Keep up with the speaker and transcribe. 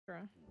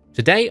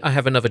Today, I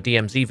have another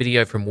DMZ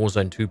video from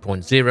Warzone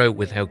 2.0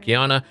 with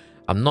Helgiana.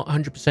 I'm not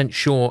 100%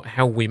 sure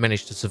how we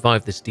managed to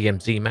survive this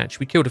DMZ match.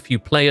 We killed a few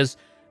players,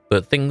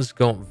 but things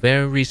got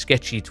very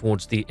sketchy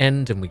towards the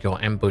end and we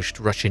got ambushed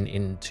rushing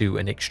into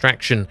an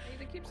extraction.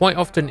 Quite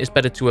often, it's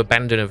better to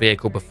abandon a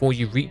vehicle before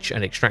you reach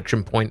an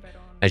extraction point,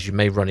 as you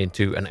may run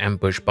into an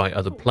ambush by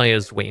other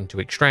players waiting to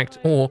extract,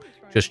 or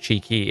just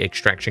cheeky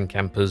extraction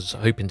campers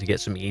hoping to get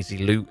some easy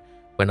loot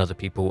when other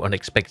people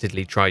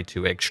unexpectedly try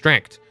to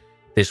extract.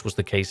 This was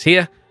the case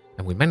here,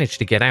 and we managed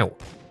to get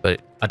out,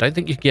 but I don't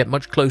think you can get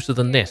much closer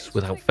than this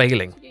without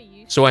failing.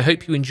 So I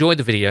hope you enjoyed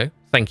the video,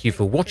 thank you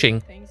for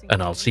watching,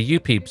 and I'll see you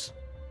peeps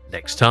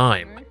next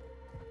time.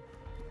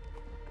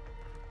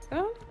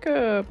 Sounds like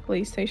a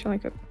police station,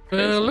 like a...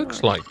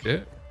 Looks like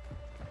it.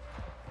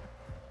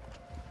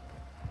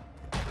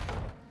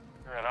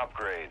 You're in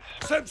upgrades.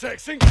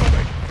 Semtex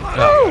incoming!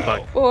 Oh,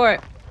 fuck. Boy.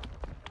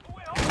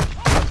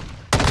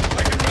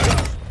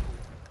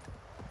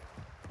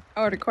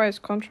 Oh, it requires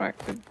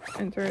contract to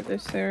enter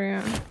this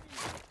area.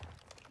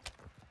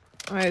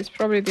 It's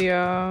probably the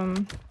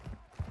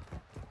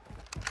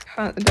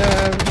oh,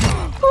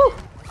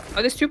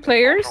 there's two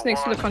players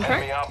next to the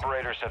contract. Enemy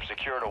operators have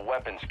secured a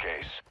weapons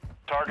case.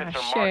 Targets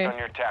are marked on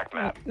your TAC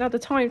map. Not the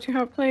time to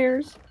have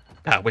players.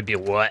 Would be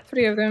what?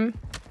 3 of them.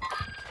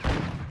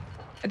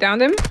 I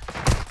downed him.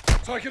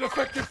 Taking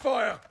effective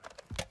fire!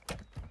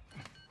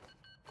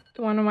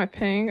 The one on my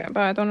ping,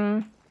 but I don't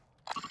know.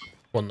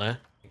 One there.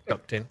 He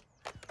ducked in.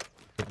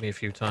 Took me a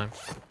few times.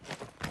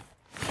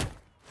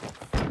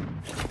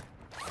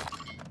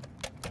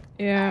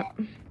 Yeah.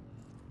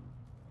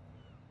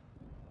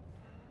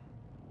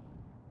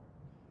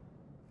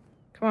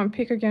 Come on,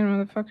 peek again,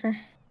 motherfucker.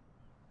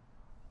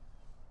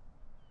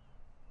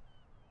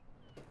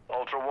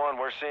 Ultra One,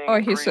 we're seeing Oh,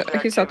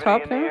 he's up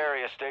top in the now?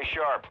 area. Stay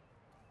sharp.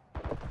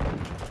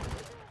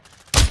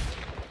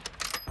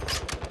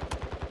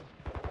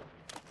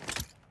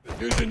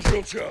 Using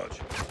drill charge.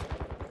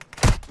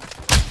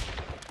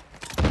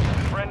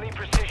 Friendly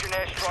precision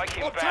airstrike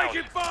I'm inbound.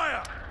 taking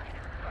fire!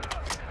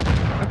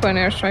 I put an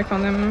airstrike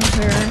on them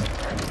there.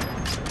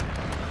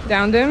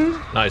 Downed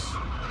him. Nice.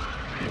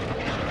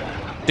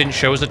 Didn't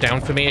show as a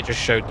down for me, it just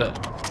showed that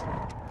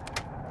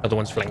other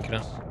one's flanking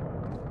us.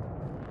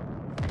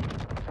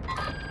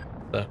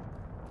 There.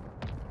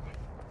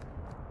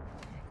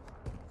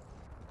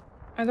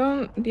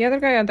 The other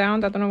guy I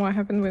downed, I don't know what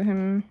happened with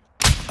him.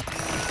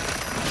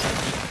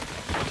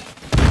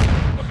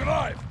 Look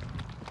alive!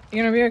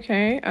 You gonna be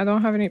okay? I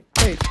don't have any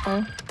plates,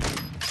 oh.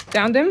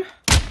 Downed him.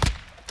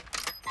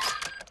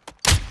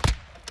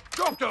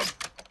 Dropped him!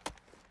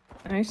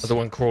 Nice. Other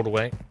one crawled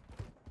away.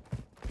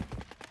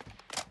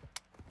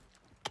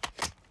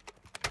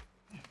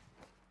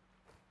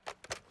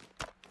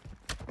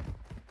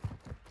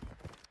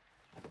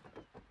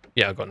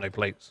 Yeah, I got no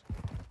plates.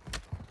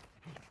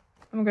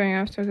 I'm going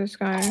after this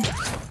guy.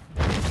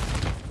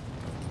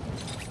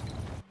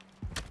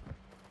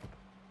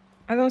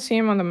 I don't see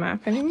him on the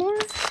map anymore.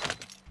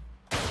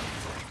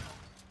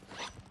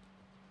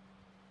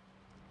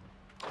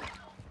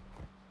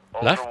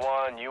 Left? Ultra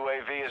One,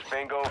 UAV is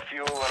bingo,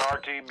 fuel,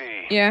 and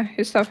RTB. Yeah,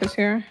 his stuff is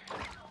here.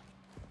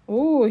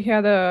 Oh, he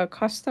had a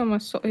custom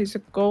assault. He's a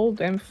gold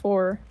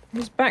M4.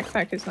 His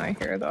backpack is not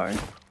here though.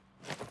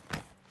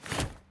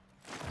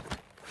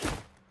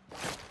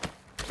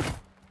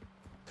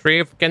 Three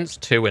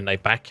against two and they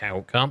back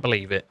out. Can't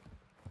believe it.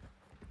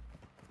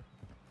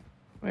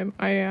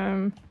 I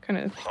am kind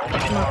of Ultra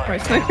not One,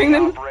 quite sniping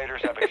them.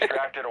 operators have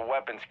extracted a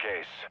weapons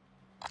case.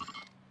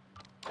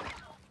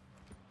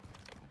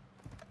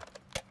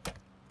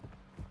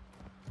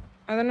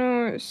 I don't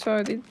know.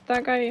 So did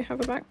that guy have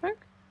a backpack?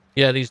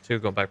 Yeah, these two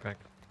got backpacks.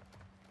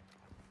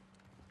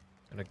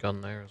 And a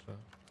gun there as well.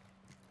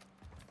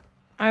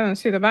 I don't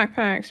see the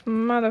backpacks,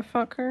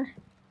 motherfucker.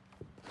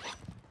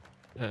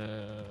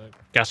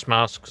 Gas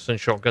masks and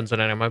shotguns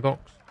and an ammo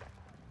box.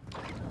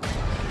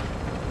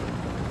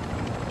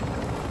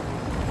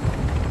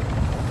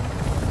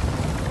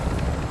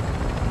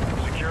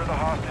 Secure the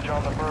hostage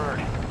on the bird.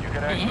 You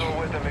can exfil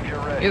with him if you're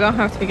ready. You don't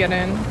have to get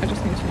in. I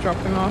just need to drop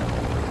him off.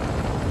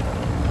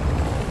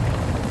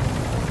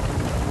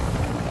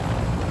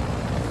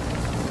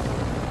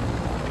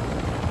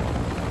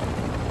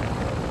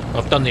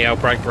 I've done the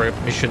outbreak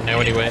mission now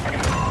anyway.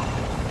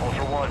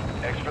 Ultra One,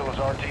 exfil is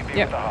RTB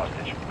Yep. with the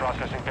hostage.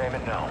 Processing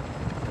payment now.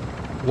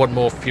 One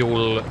more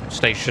fuel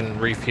station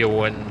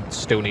refuel and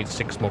still need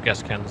 6 more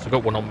gas cans. I've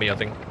got one on me, I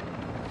think.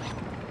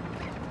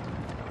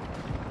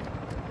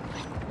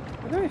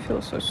 Why do I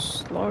feel so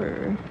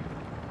slow?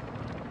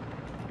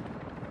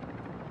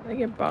 I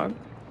get bugged.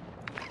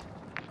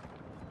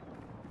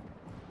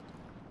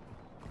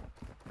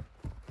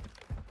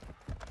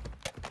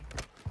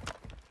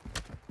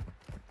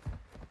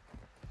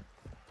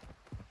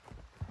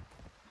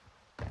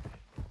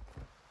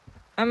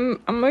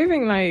 I'm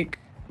moving like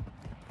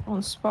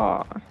on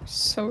spot.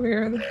 So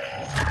weird.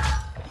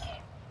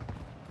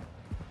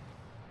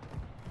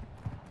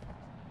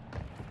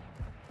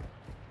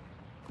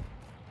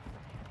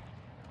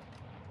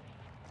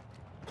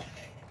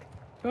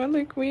 Do I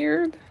look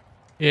weird?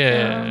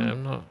 Yeah,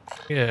 I'm not.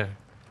 Yeah,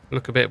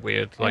 look a bit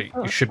weird. Like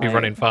you should be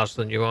running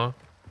faster than you are.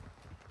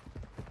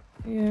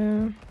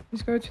 Yeah,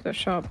 let's go to the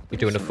shop. You're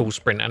doing a full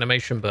sprint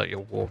animation, but you're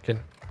walking.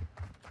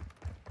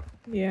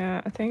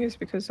 Yeah, I think it's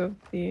because of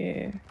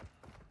the...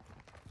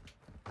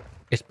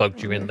 It's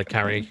bugged you in the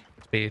carry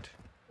speed.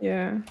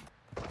 Yeah.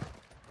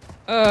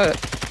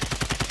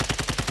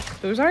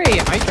 Those are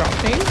AI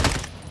dropping.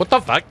 What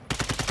the fuck?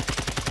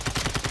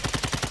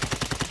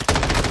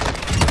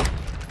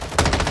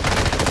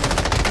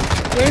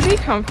 Where did they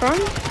come from?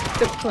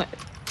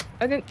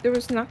 I didn't... There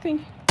was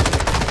nothing.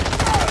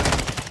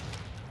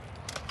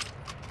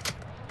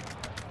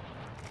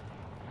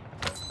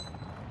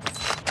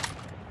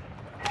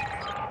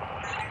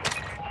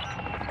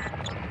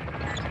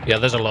 Yeah,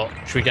 there's a lot.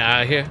 Should we get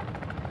out of here?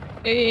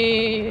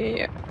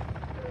 Yeah.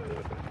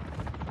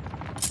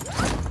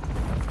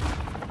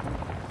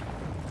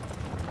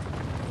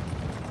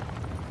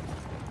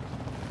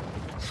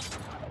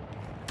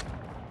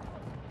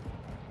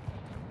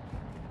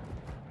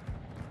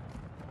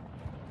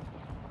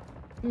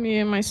 Me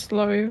and my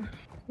slow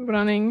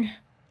running.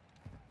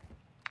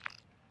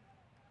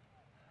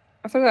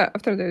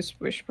 After this,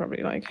 we should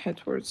probably like head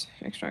towards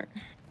extract.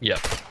 Yep.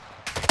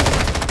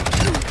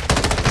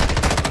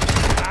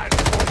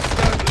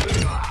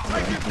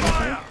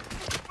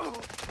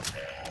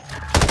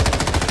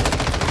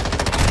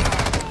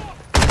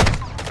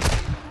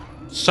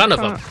 Son of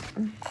a...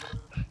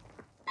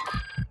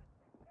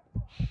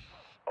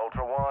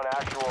 Ultra One,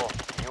 actual.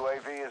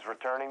 UAV is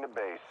returning to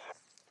base.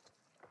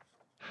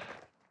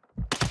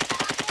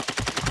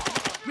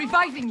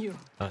 Reviving you.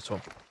 Nice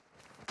one.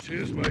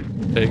 Cheers, mate.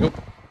 There you go.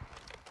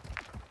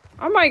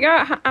 Oh my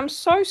god, I'm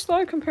so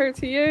slow compared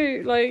to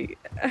you. Like...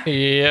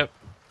 Yep.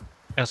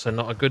 That's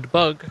not a good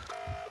bug.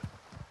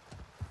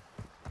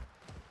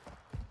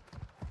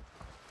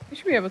 We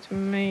should be able to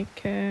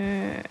make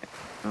it...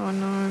 Oh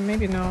no,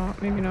 maybe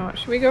not. Maybe not.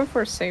 Should we go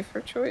for a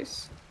safer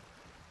choice?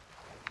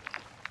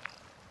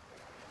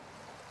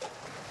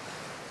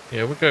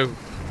 Yeah, we'll go.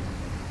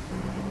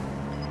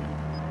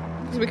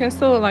 Because we can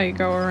still like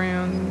go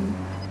around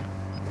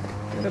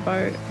with the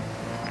boat.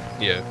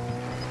 Yeah.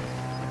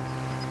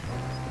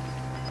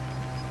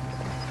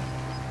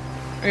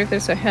 Or if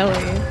there's a heli,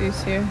 do you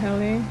see a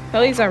heli?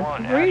 Helis are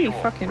One, really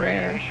actual. fucking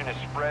rare. Radiation is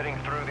spreading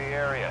through the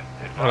area.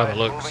 I'll have a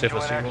look, Moving see if to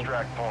I see an one.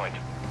 extract point.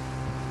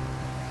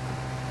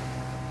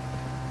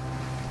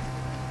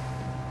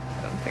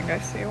 I don't think I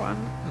see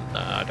one.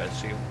 Nah, I don't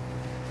see him.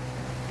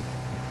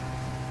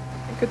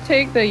 I could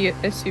take the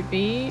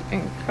SUV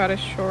and cut it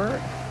short.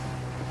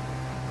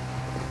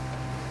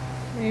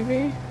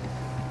 Maybe?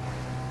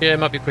 Yeah, it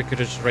might be quicker to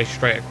just race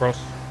straight across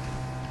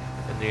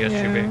in the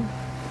SUV. Yeah.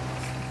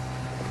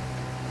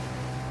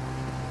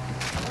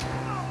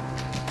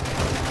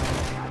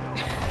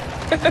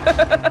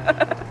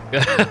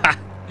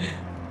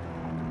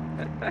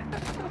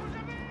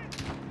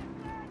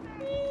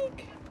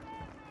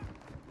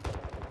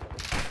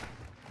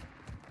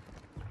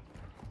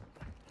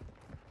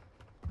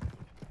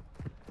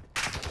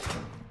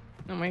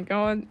 Oh my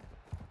god.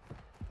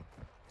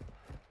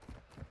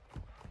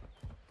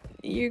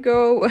 You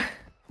go.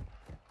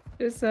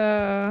 Just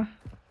Oh,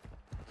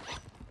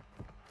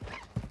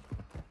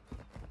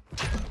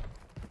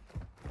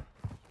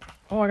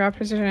 I got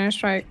precision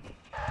airstrike.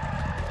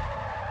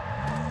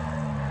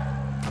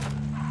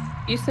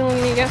 You still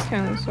need any gas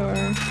cans or?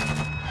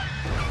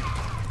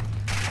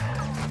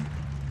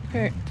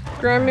 Okay,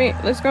 grab me.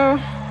 Let's go.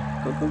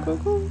 Go, go, go,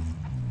 go.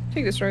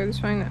 Take this road. It's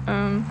fine.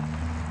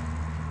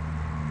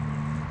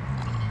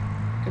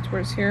 Get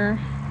towards here.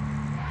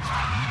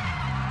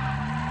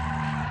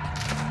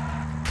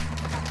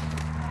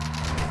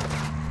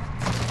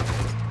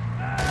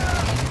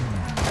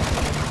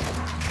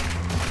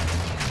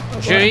 Oh,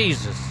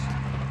 Jesus.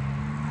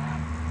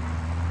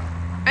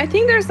 I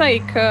think there's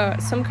like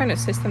some kind of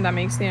system that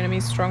makes the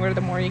enemies stronger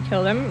the more you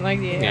kill them, like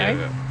the AI.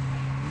 Yeah.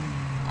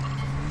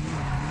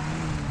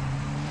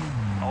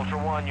 Ultra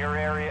One, your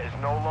area is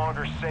no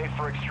longer safe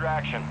for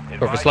extraction.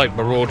 Or if it's like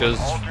Marauders,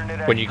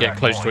 Alternate when you get extract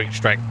close to point.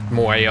 extract,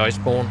 more AI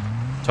spawn.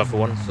 Tougher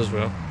ones as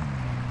well.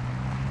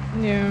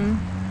 Yeah.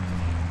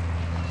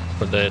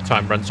 When the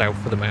time runs out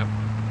for the map.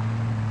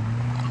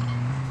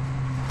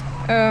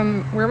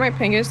 Where my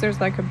ping is, there's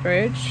like a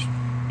bridge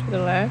to the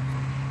left.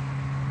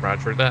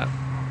 Roger that.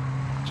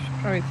 Should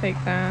probably take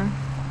that.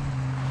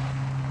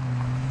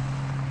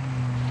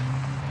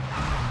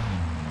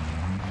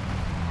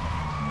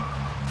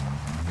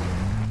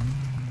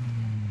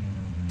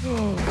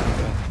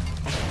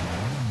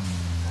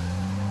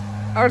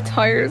 Our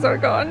tires are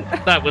gone.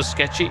 That was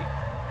sketchy.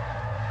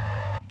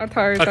 Our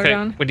tires are Okay,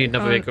 gone. we need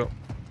another vehicle.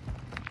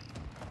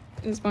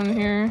 There's one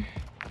here.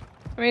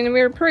 I mean,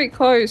 we're pretty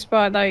close,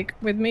 but like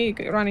with me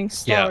running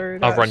slower.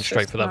 Yeah, I'll run that's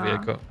straight just for that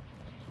not- vehicle.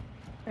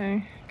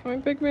 Okay, can we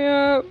pick me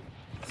up?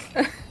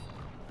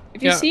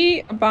 If you Yeah.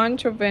 see a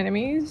bunch of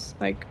enemies,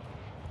 like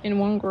in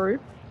one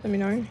group, let me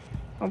know.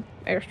 I'll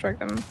airstrike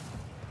them.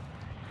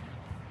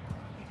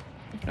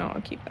 If not,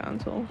 I'll keep that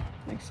until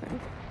next time.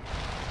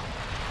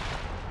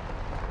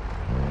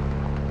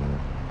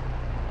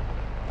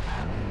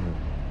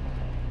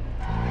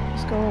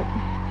 go.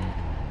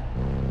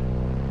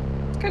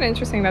 It's kind of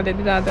interesting that they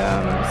did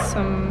add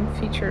some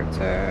feature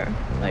to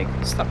like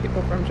stop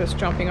people from just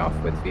jumping off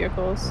with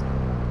vehicles.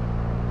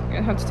 You're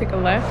gonna have to take a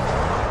left.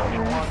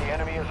 Ultra One, the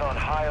enemy is on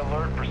high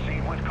alert.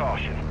 Proceed with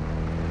caution.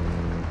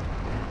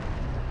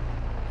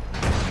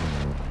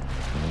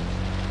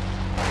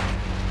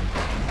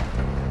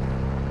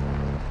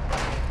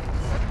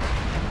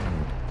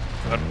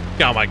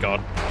 Oh my god.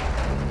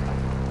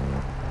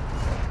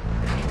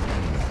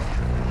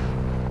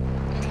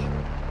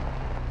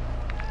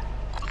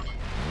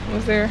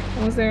 Almost there.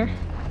 Almost there.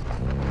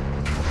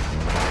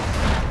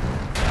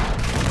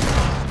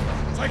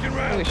 Taking Holy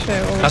round.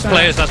 shit! What was That's that?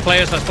 players, that's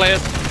players, that's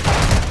players.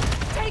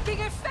 Taking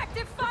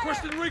effective fire!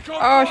 Requesting recon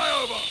Oh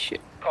flyover.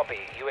 shit! Copy.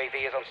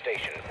 UAV is on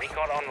station.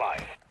 Recon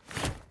online.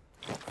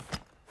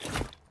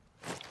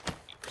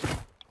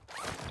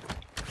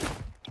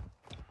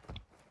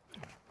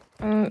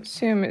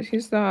 Sam,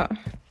 he's that.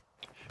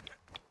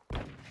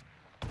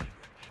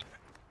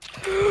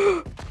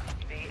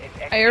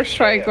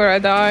 Airstrike where I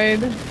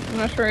died. I'm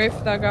not sure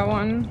if that got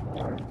one.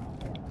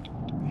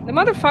 The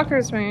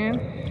motherfuckers, man.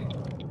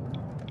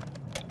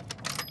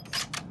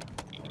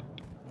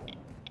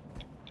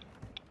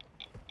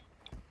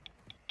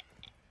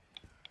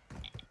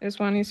 There's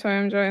one you saw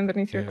him join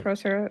underneath your Yeah.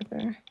 crosshair right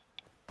there.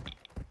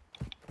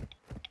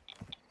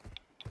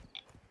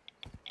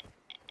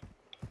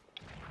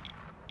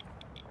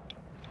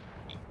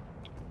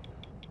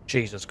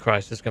 Jesus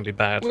Christ, this is gonna be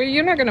bad. Well,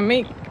 you're not gonna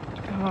make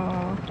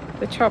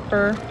the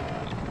chopper.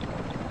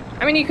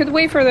 I mean, you could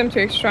wait for them to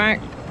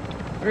extract,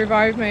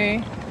 revive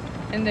me,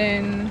 and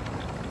then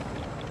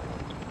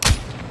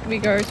we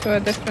go to a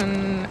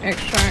different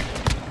extract.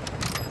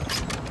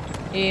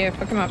 Yeah,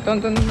 fuck him up.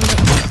 Don't.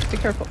 Be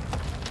careful.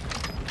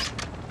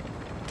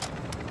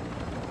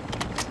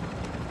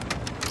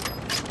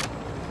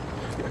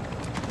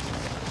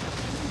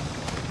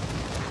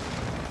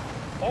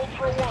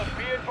 Ultra One,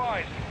 be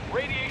advised.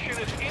 Radiation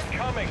is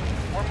incoming.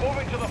 We're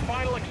moving to the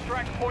final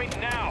extract point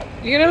now.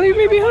 You gonna leave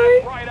me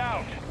behind? Right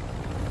out.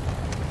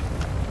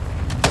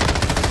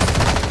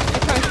 I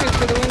can't shoot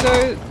through the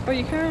window. Oh,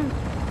 you can.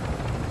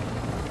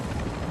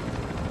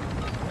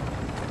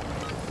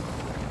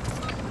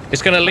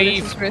 It's gonna Oh,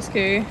 leave. this is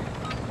risky.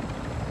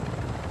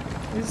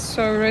 This is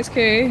so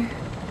risky.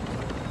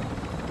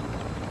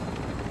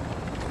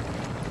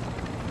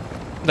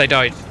 They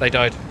died, they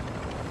died.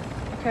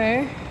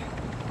 Okay.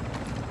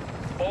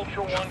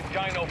 Ultra One,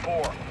 Dino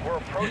 4. We're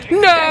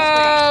approaching.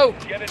 No!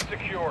 Get it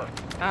secure.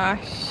 Ah,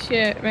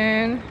 shit,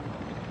 man.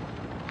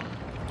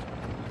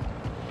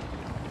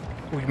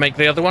 We make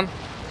the other one.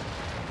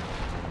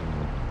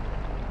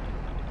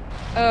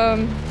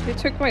 They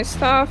took my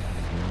stuff.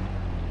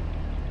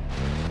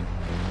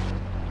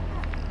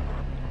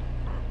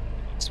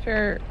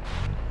 Spare.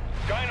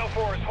 Dino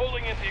 4 is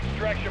holding at the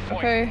extraction point.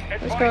 Okay,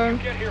 let's Advise go. you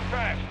get here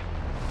fast.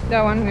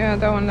 That one, yeah,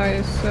 that one that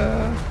is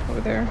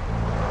over there.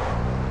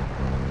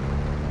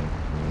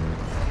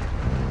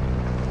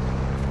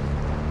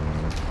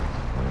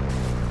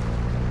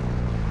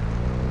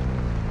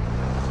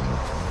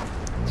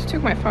 She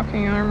took my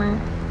fucking armor.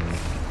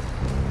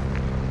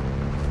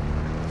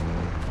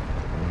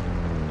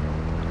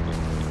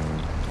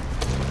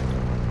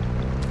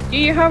 Do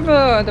you have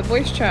the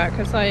voice chat?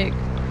 Cause like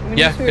we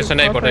Yeah, need to it's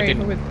enabled. I cooperate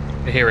didn't with-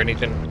 hear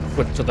anything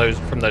to those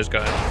from those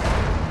guys.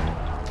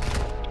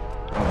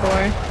 Oh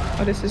boy.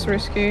 Oh, this is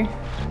risky.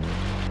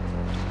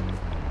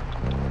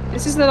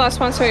 This is the last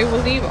one, so it will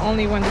leave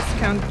only when this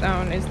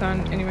countdown is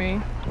done anyway.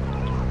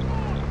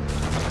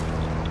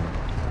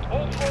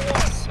 Ultra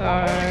One.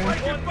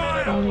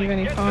 So, don't leave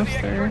any Get to the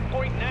faster. extract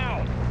point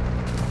now.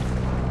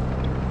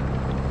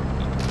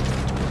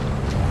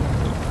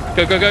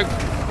 Go, go, go.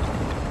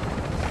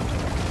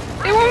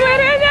 They won't let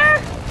it in!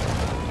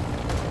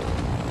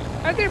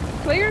 Are there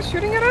players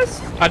shooting at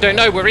us? I don't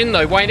know, we're in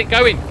though. Why ain't it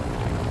going?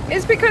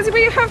 It's because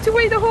we have to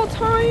wait the whole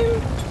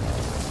time.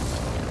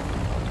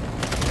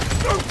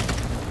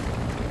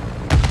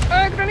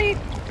 Grenade!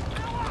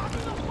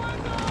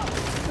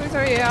 Where's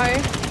our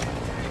AI?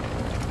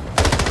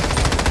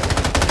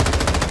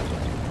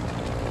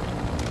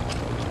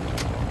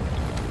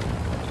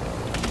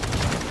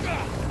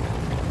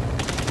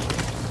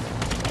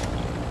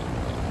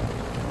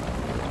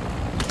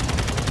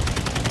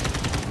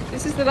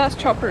 This is the last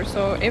chopper,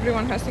 so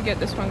everyone has to get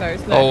this one that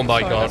is left. Oh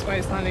my so God. That's why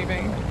it's not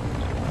leaving.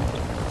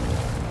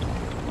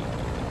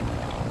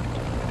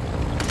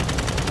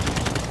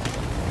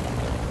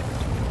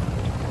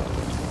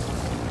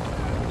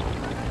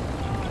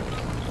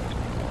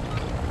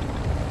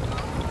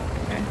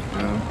 Okay,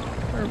 no,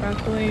 we're about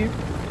to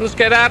leave. Let's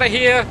get out of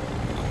here.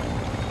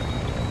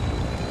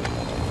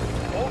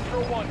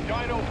 Ultra One,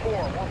 Dino 4.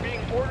 We're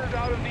being ordered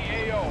out of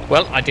the AO.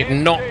 Well, I did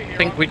Can't not stay here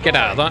think on we'd get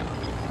out of site.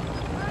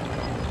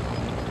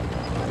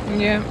 that.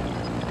 Yeah.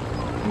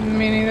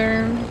 Me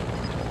neither.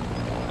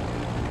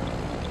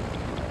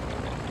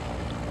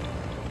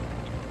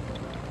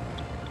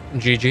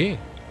 GG.